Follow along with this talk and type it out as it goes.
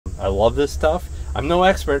I love this stuff. I'm no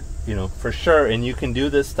expert, you know, for sure, and you can do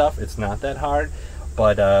this stuff. It's not that hard,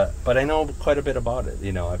 but I know quite a bit about it.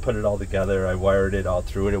 You know, I put it all together, I wired it all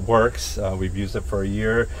through it. It works. We've used it for a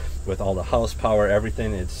year with all the house power,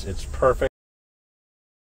 everything. It's perfect.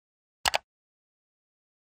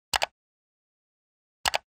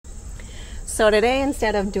 So today,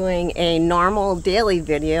 instead of doing a normal daily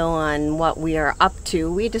video on what we are up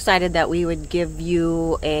to, we decided that we would give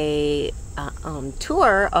you a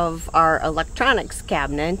tour of our electronics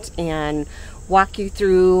cabinet and walk you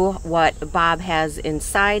through what Bob has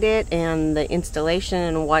inside it and the installation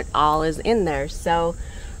and what all is in there. So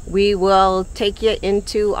we will take you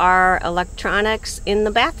into our electronics in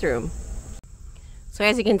the bathroom. So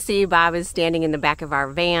as you can see, Bob is standing in the back of our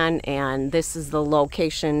van, and this is the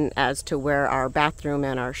location as to where our bathroom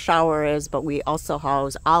and our shower is, but we also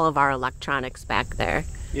house all of our electronics back there.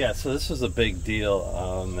 Yeah, so this was a big deal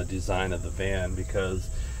on the design of the van because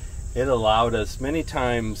it allowed us many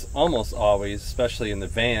times, almost always, especially in the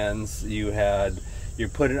vans, you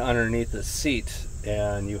put it underneath the seat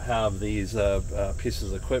and you have these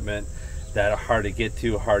pieces of equipment that are hard to get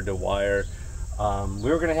to, hard to wire. We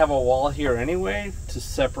were going to have a wall here anyway to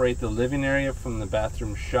separate the living area from the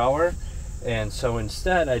bathroom shower, and so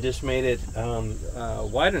instead I just made it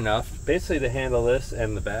wide enough basically to handle this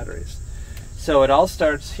and the batteries. So it all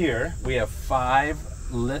starts here. We have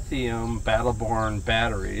 5 lithium battle-born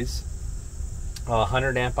batteries,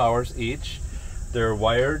 100 amp hours each. They're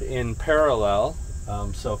wired in parallel,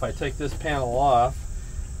 so if I take this panel off,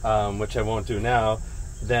 which I won't do now,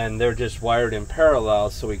 then they're just wired in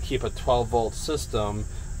parallel, so we keep a 12-volt system,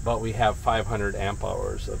 but we have 500 amp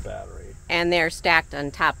hours of battery. And they're stacked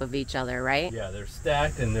on top of each other, right? Yeah, they're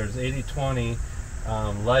stacked, and there's 80-20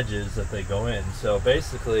 ledges that they go in. So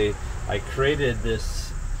basically, I created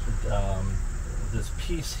this this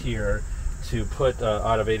piece here to put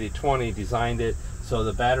out of 80-20, designed it so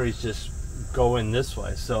the batteries just go in this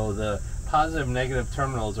way. So the positive and negative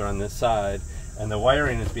terminals are on this side, and the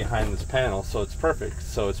wiring is behind this panel, so it's perfect.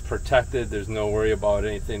 So it's protected, there's no worry about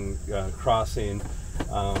anything crossing,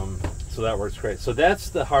 so that works great. So that's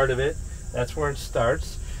the heart of it, that's where it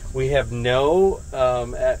starts. We have no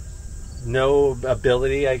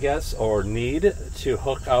ability, I guess, or need to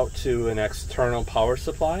hook out to an external power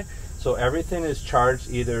supply. So everything is charged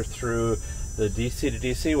either through the DC to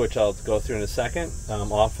DC, which I'll go through in a second,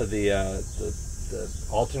 off of the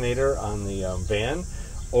alternator on the van,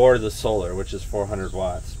 or the solar, which is 400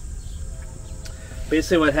 watts.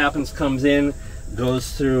 Basically what happens, comes in,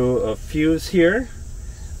 goes through a fuse here,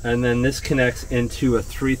 and then this connects into a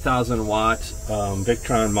 3000 watt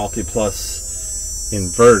Victron Multi-Plus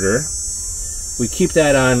inverter. We keep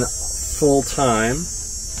that on full time,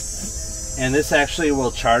 and this actually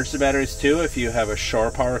will charge the batteries too if you have a shore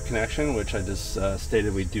power connection, which I just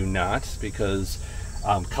stated we do not, because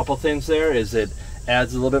a couple things there is it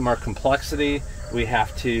adds a little bit more complexity. We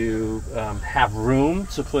have to have room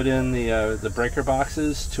to put in the breaker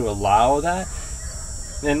boxes to allow that.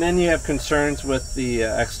 And then you have concerns with the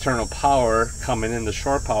external power coming in, the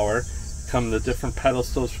shore power, come the different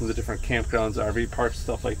pedestals from the different campgrounds, RV parks,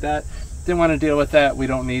 stuff like that. Didn't want to deal with that. We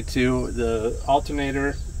don't need to. The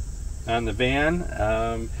alternator on the van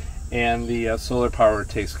and the solar power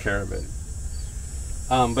takes care of it.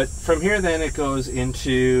 But from here then it goes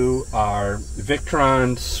into our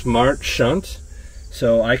Victron Smart Shunt.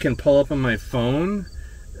 So I can pull up on my phone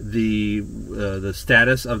the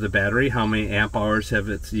status of the battery, how many amp hours have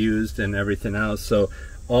it's used and everything else. So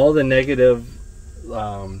all the negative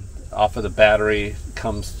off of the battery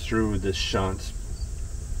comes through this shunt.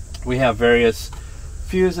 We have various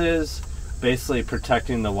fuses basically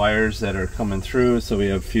protecting the wires that are coming through. So we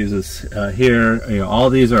have fuses here. You know, all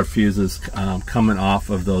these are fuses coming off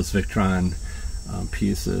of those Victron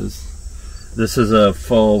pieces. This is a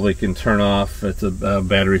full, we can turn off, it's a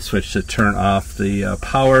battery switch to turn off the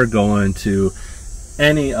power going to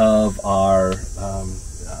any of our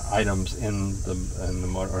items in the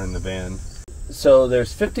motor or in the van. So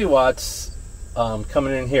there's 50 watts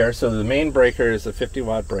coming in here. So the main breaker is a 50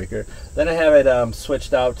 watt breaker. Then I have it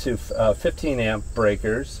switched out to 15 amp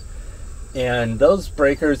breakers, and those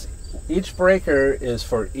breakers, each breaker is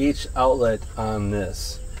for each outlet on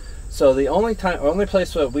this. So the only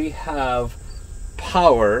place that we have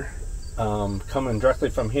power coming directly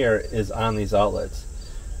from here is on these outlets.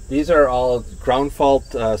 These are all ground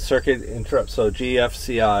fault circuit interrupts, so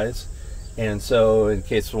GFCIs, and so in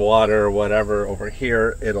case of water or whatever over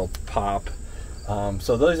here, it'll pop.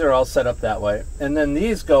 So those are all set up that way, and then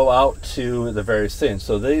these go out to the various things.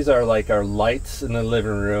 So these are like our lights in the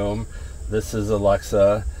living room. This is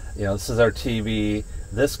Alexa. You know, this is our TV.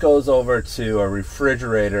 This goes over to a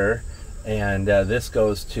refrigerator, and this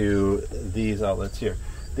goes to these outlets here.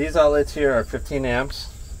 These outlets here are 15 amps.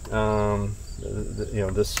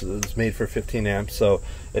 This is made for 15 amps, so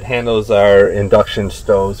it handles our induction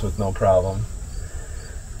stoves with no problem.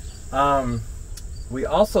 We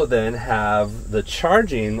also then have the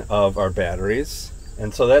charging of our batteries,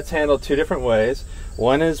 and so that's handled two different ways.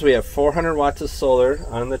 One is we have 400 watts of solar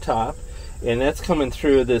on the top, and that's coming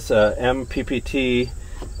through this MPPT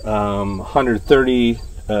 130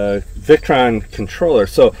 Victron controller.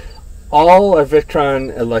 So all our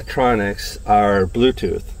Victron electronics are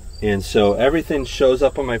Bluetooth, and so everything shows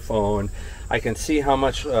up on my phone. I can see how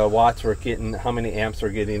much watts we're getting, how many amps we're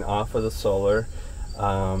getting off of the solar.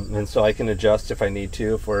 And so I can adjust if I need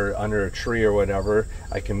to. If we're under a tree or whatever,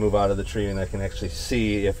 I can move out of the tree and I can actually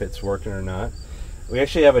see if it's working or not. We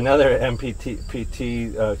actually have another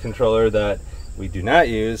MPPT controller that we do not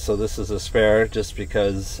use, so this is a spare just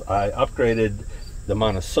because I upgraded the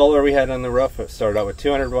amount of solar we had on the roof. It started out with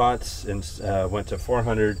 200 watts and went to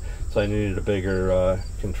 400, so I needed a bigger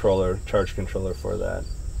charge controller for that.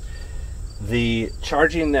 The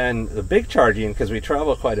charging then, the big charging, because we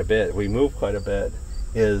travel quite a bit, we move quite a bit,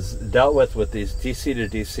 is dealt with these DC to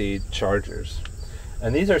DC chargers.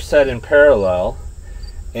 And these are set in parallel,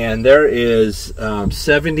 and there is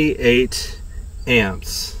 78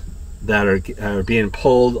 amps that are being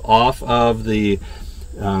pulled off of the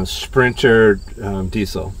Sprinter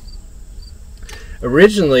diesel.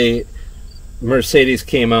 Originally, Mercedes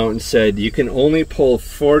came out and said you can only pull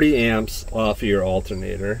 40 amps off of your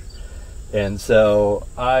alternator. And so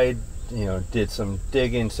I, did some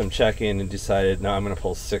digging, some checking, and decided, no, I'm going to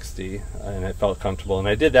pull 60, and I felt comfortable, and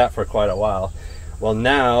I did that for quite a while. Well,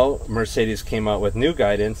 now Mercedes came out with new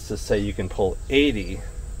guidance to say you can pull 80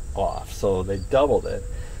 off, so they doubled it.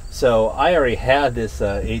 So I already had this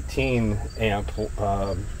 18 amp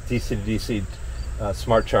DC to DC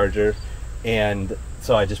smart charger, and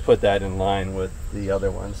so I just put that in line with the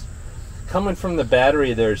other ones. Coming from the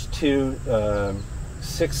battery, there's two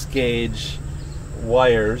 6-gauge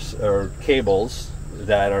wires or cables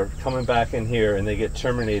that are coming back in here, and they get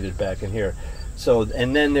terminated back in here. So,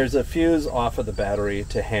 and then there's a fuse off of the battery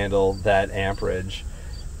to handle that amperage.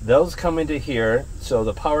 Those come into here, so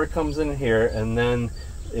the power comes in here, and then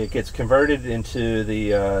it gets converted into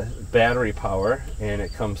the battery power, and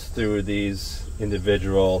it comes through these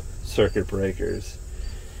individual circuit breakers.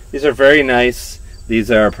 These are very nice. These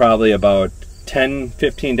are probably about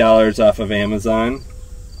 $10–15 off of Amazon,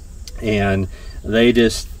 and they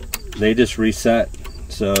just reset.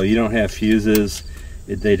 So you don't have fuses;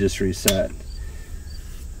 they just reset.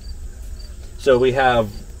 So we have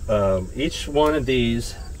each one of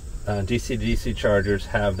these DC to DC chargers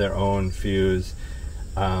have their own fuse.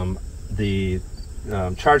 The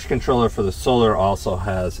charge controller for the solar also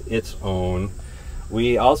has its own.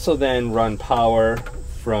 We also then run power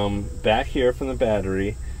from back here from the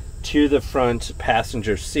battery to the front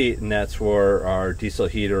passenger seat, and that's where our diesel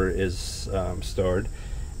heater is stored.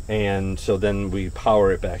 And so then we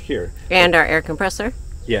power it back here. And our air compressor?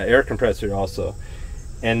 Yeah, air compressor also.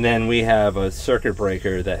 And then we have a circuit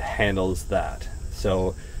breaker that handles that.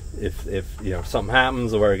 So if something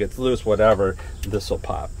happens or it gets loose, whatever, this will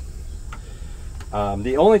pop.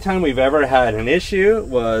 The only time we've ever had an issue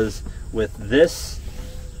was with this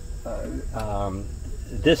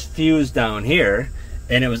this fuse down here,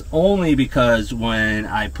 and it was only because when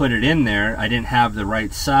I put it in there, I didn't have the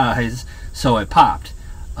right size, so it popped.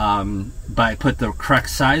 But I put the correct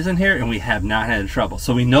size in here, and we have not had trouble.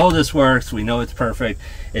 So we know this works. We know it's perfect.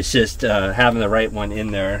 It's just having the right one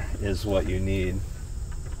in there is what you need.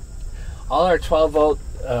 All our 12-volt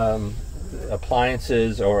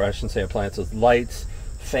appliances, or I shouldn't say appliances, lights,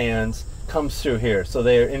 fans, comes through here. So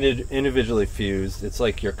they are individually fused. It's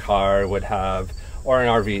like your car would have, or an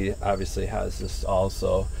RV obviously has this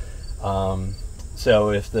also.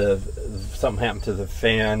 So if something happened to the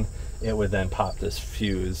fan, it would then pop this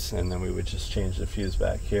fuse, and then we would just change the fuse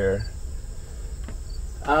back here.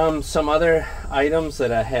 Some other items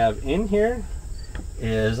that I have in here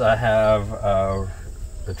is I have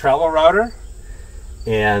the travel router,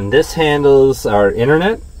 and this handles our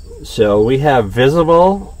internet. So we have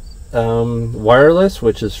visible wireless,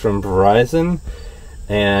 which is from Verizon,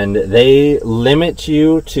 and they limit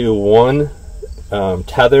you to one one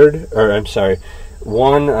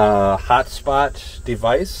hotspot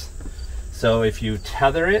device. So if you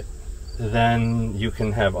tether it, then you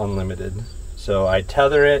can have unlimited. So I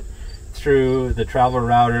tether it through the travel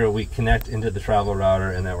router, we connect into the travel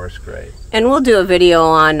router, and that works great. And we'll do a video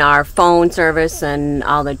on our phone service and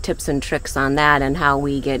all the tips and tricks on that and how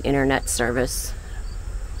we get internet service.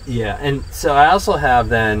 Yeah, and so I also have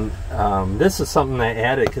then, this is something I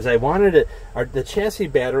added because I wanted it, the chassis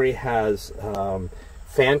battery has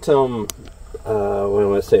phantom, what do I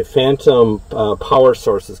want to say, phantom power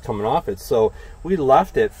sources coming off it. So we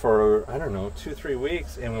left it for, I don't know, 2-3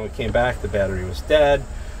 weeks, and when we came back, the battery was dead.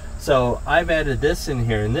 So I've added this in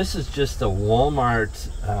here, and this is just a Walmart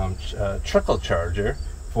trickle charger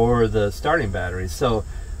for the starting battery. So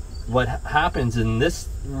what happens, and this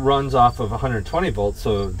runs off of 120 volts,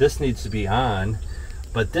 so this needs to be on,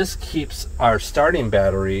 but this keeps our starting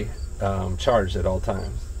battery charged at all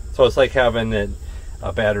times. So it's like having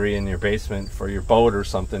a battery in your basement for your boat or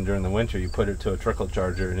something during the winter. You put it to a trickle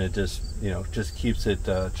charger and it just, you know, just keeps it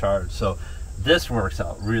charged. So this works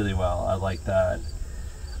out really well. I like that.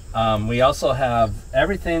 We also have,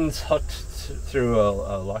 everything's hooked through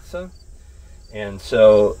Alexa, and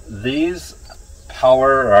so these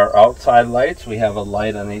power our outside lights. We have a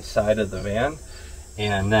light on each side of the van,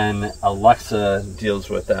 and then Alexa deals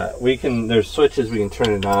with that. There's switches, we can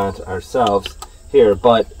turn it on ourselves here,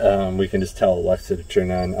 but we can just tell Alexa to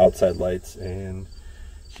turn on outside lights, and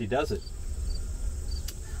she does it.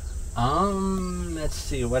 Let's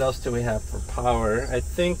see, what else do we have for power? I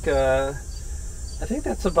think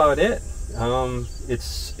that's about it.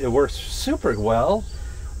 It works super well.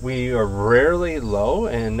 We are rarely low,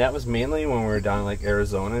 and that was mainly when we were down like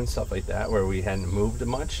Arizona and stuff like that, where we hadn't moved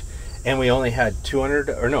much, and we only had we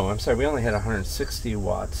only had 160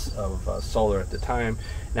 watts of solar at the time.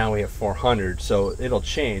 Now we have 400, so it'll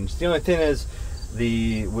change. The only thing is,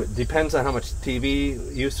 depends on how much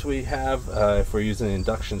TV use we have, if we're using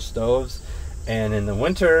induction stoves, and in the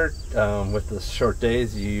winter, with the short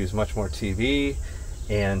days, you use much more TV,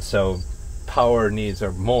 and so power needs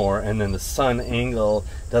are more, and then the sun angle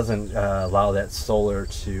doesn't allow that solar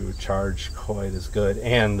to charge quite as good,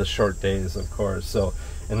 and the short days, of course. So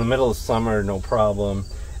in the middle of summer, no problem.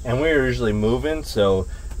 And we're usually moving, so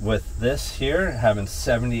with this here, having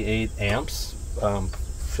 78 amps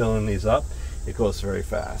filling these up, it goes very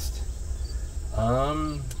fast.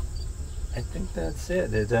 I think that's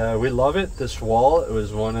it. We love it. This wall, it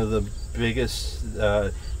was one of the biggest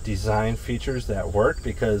design features that worked,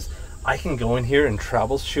 because I can go in here and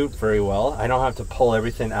troubleshoot very well. I don't have to pull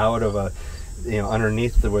everything out of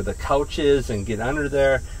underneath where the couch is and get under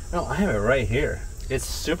there. No, I have it right here. It's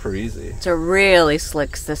super easy. It's a really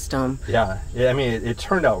slick system. Yeah, I mean, it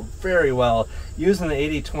turned out very well. Using the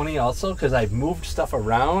 80/20 also, because I've moved stuff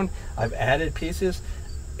around, I've added pieces.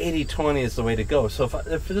 80/20 is the way to go. So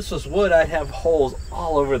if this was wood, I'd have holes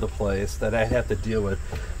all over the place that I'd have to deal with.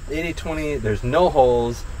 80/20, there's no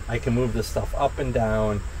holes. I can move this stuff up and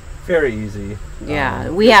down. Very easy. Yeah,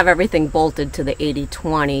 we have everything bolted to the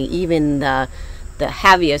 80/20. Even the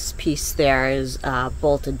heaviest piece there is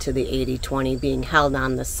bolted to the 80/20, being held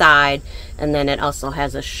on the side, and then it also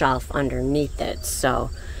has a shelf underneath it.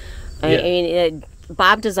 So, yeah. I mean,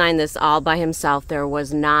 Bob designed this all by himself. There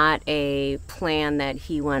was not a plan that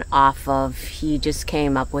he went off of. He just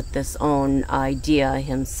came up with this own idea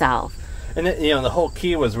himself. And the whole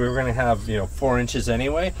key was we were going to have 4 inches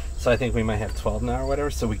anyway, so I think we might have 12 now or whatever.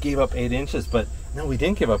 So we gave up 8 inches, but no, we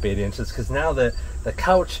didn't give up 8 inches, because now the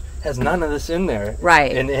couch has none of this in there.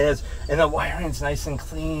 Right. And the wiring's nice and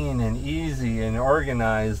clean and easy and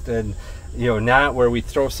organized, and not where we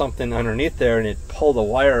throw something underneath there and it pull the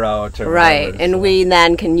wire out. Or right, whatever, and so. we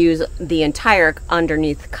then can use the entire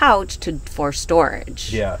underneath couch for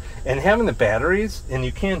storage. Yeah, and having the batteries, and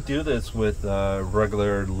you can't do this with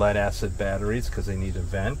regular lead acid batteries because they need a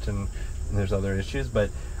vent, and there's other issues, but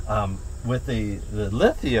with the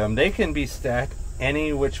lithium, they can be stacked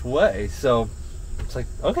any which way. So it's like,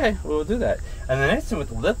 okay, we'll do that. And the nice thing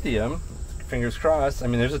with lithium, fingers crossed, I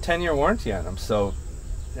mean, there's a 10-year warranty on them, so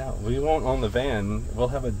yeah, we won't own the van. We'll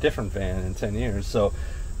have a different van in 10 years. So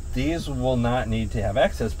these will not need to have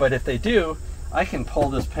access. But if they do, I can pull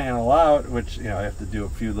this panel out, which I have to do a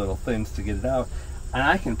few little things to get it out, and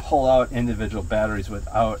I can pull out individual batteries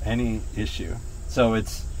without any issue. So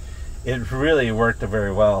it really worked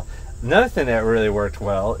very well. Another thing that really worked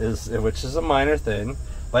well is, which is a minor thing,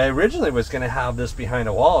 but I originally was going to have this behind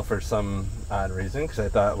a wall for some odd reason, because I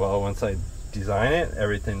thought, well, once I design it,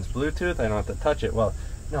 everything's Bluetooth, I don't have to touch it. Well,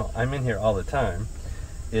 no, I'm in here all the time.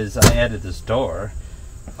 I added this door.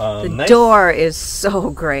 The door is so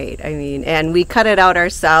great. I mean, and we cut it out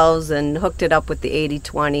ourselves and hooked it up with the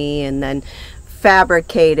 80/20, and then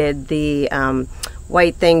fabricated the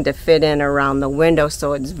white thing to fit in around the window,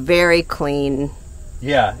 so it's very clean.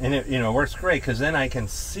 Yeah, and it works great, because then I can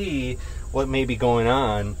see what may be going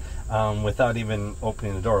on without even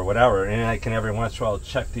opening the door or whatever. And I can every once in a while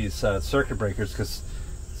check these circuit breakers, because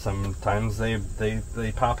sometimes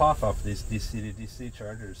they pop off these DC to DC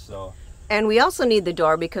chargers. So. And we also need the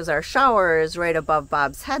door because our shower is right above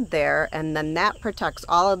Bob's head there, and then that protects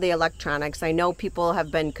all of the electronics. I know people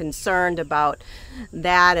have been concerned about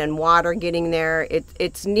that and water getting there.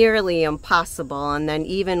 It's nearly impossible. And then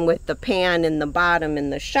even with the pan in the bottom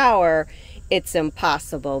in the shower, it's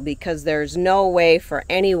impossible because there's no way for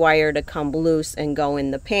any wire to come loose and go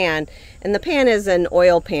in the pan. And the pan is an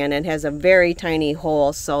oil pan. It has a very tiny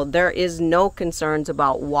hole, so there is no concerns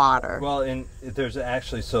about water. Well, and there's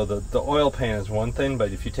actually, so the oil pan is one thing,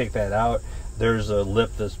 but if you take that out, there's a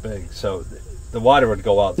lip this big, so the water would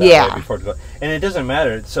go out that way before it goes. And it doesn't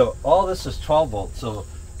matter. So all this is 12 volts. So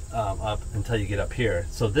up until you get up here.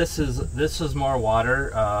 So this is more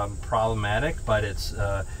water problematic, but it's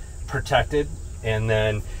protected. And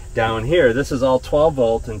then down here, this is all 12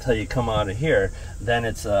 volt until you come out of here. Then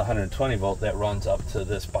it's 120 volt that runs up to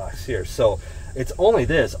this box here. So it's only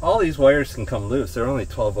this. All these wires can come loose. They're only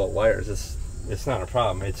 12 volt wires. It's not a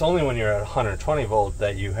problem. It's only when you're at 120 volt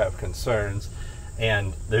that you have concerns,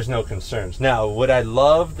 and there's no concerns. Now, would I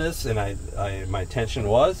love this, and my intention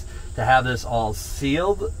was to have this all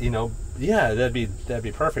sealed, you know, yeah, that'd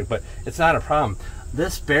be perfect, but it's not a problem.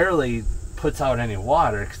 This barely puts out any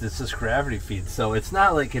water because it's just gravity feed. So it's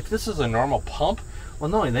not like if this is a normal pump, well,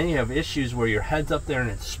 no, then you have issues where your head's up there and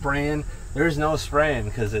it's spraying. There's no spraying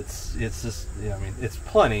because it's just, you know, I mean, it's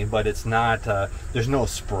plenty, but it's not, there's no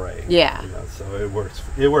spray. Yeah. You know, so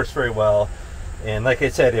it works very well. And like I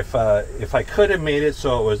said, if I could have made it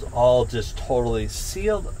so it was all just totally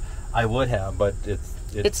sealed, I would have, but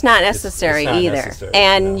it's not necessary either.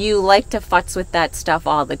 And you like to futz with that stuff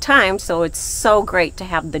all the time, so it's so great to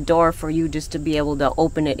have the door for you just to be able to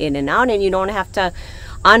open it in and out, and you don't have to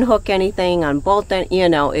unhook anything, unbolt it. You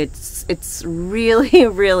know, it's really,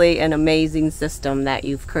 really an amazing system that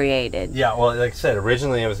you've created. Yeah, well, like I said,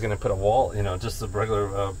 originally I was going to put a wall, you know, just a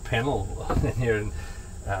regular panel in here, and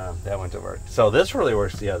that went to work. So this really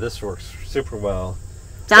works. Yeah, this works super well.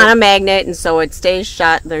 It's on a magnet, and so it stays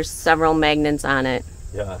shut. There's several magnets on it.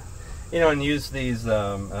 Yeah, you know, and use these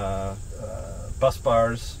bus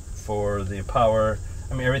bars for the power.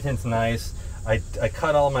 I mean, everything's nice. I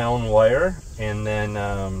cut all my own wire, and then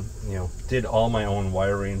you know, did all my own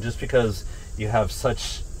wiring, just because you have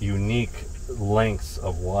such unique lengths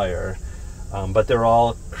of wire. But they're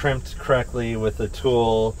all crimped correctly with the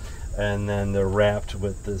tool, and then they're wrapped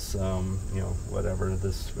with this, you know, whatever,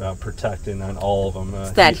 this protecting on all of them.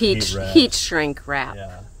 It's that heat shrink wrap.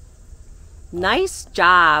 Yeah. Nice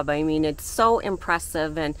job. I mean, it's so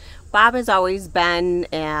impressive. And Bob has always been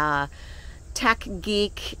a tech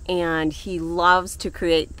geek, and he loves to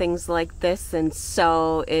create things like this, and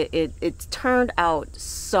so it's turned out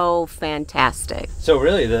so fantastic. So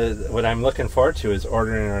really, what I'm looking forward to is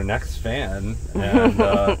ordering our next van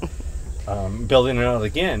and building it out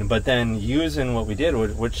again, but then using what we did,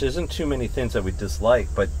 which isn't too many things that we dislike,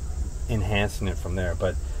 but enhancing it from there.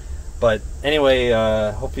 But anyway,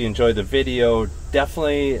 hope you enjoyed the video.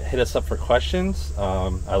 Definitely hit us up for questions.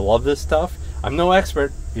 I love this stuff. I'm no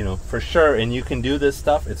expert, you know, for sure, and you can do this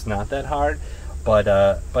stuff. It's not that hard, but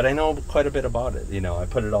I know quite a bit about it. You know, I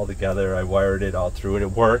put it all together. I wired it all through it.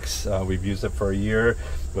 It works. We've used it for a year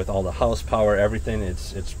with all the house power, everything.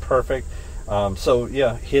 It's perfect. So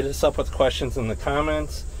yeah, hit us up with questions in the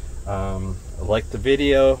comments. Like the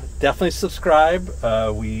video. Definitely subscribe.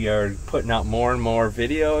 We are putting out more and more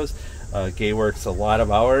videos. Gay works a lot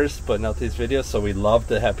of hours putting out these videos, so we'd love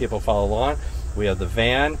to have people follow along. We have the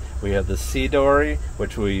van, we have the Sea Dory,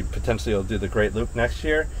 which we potentially will do the Great Loop next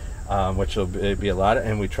year, which will be a lot,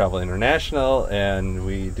 and we travel international, and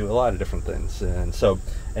we do a lot of different things. And so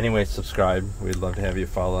anyway, subscribe. We'd love to have you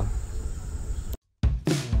follow.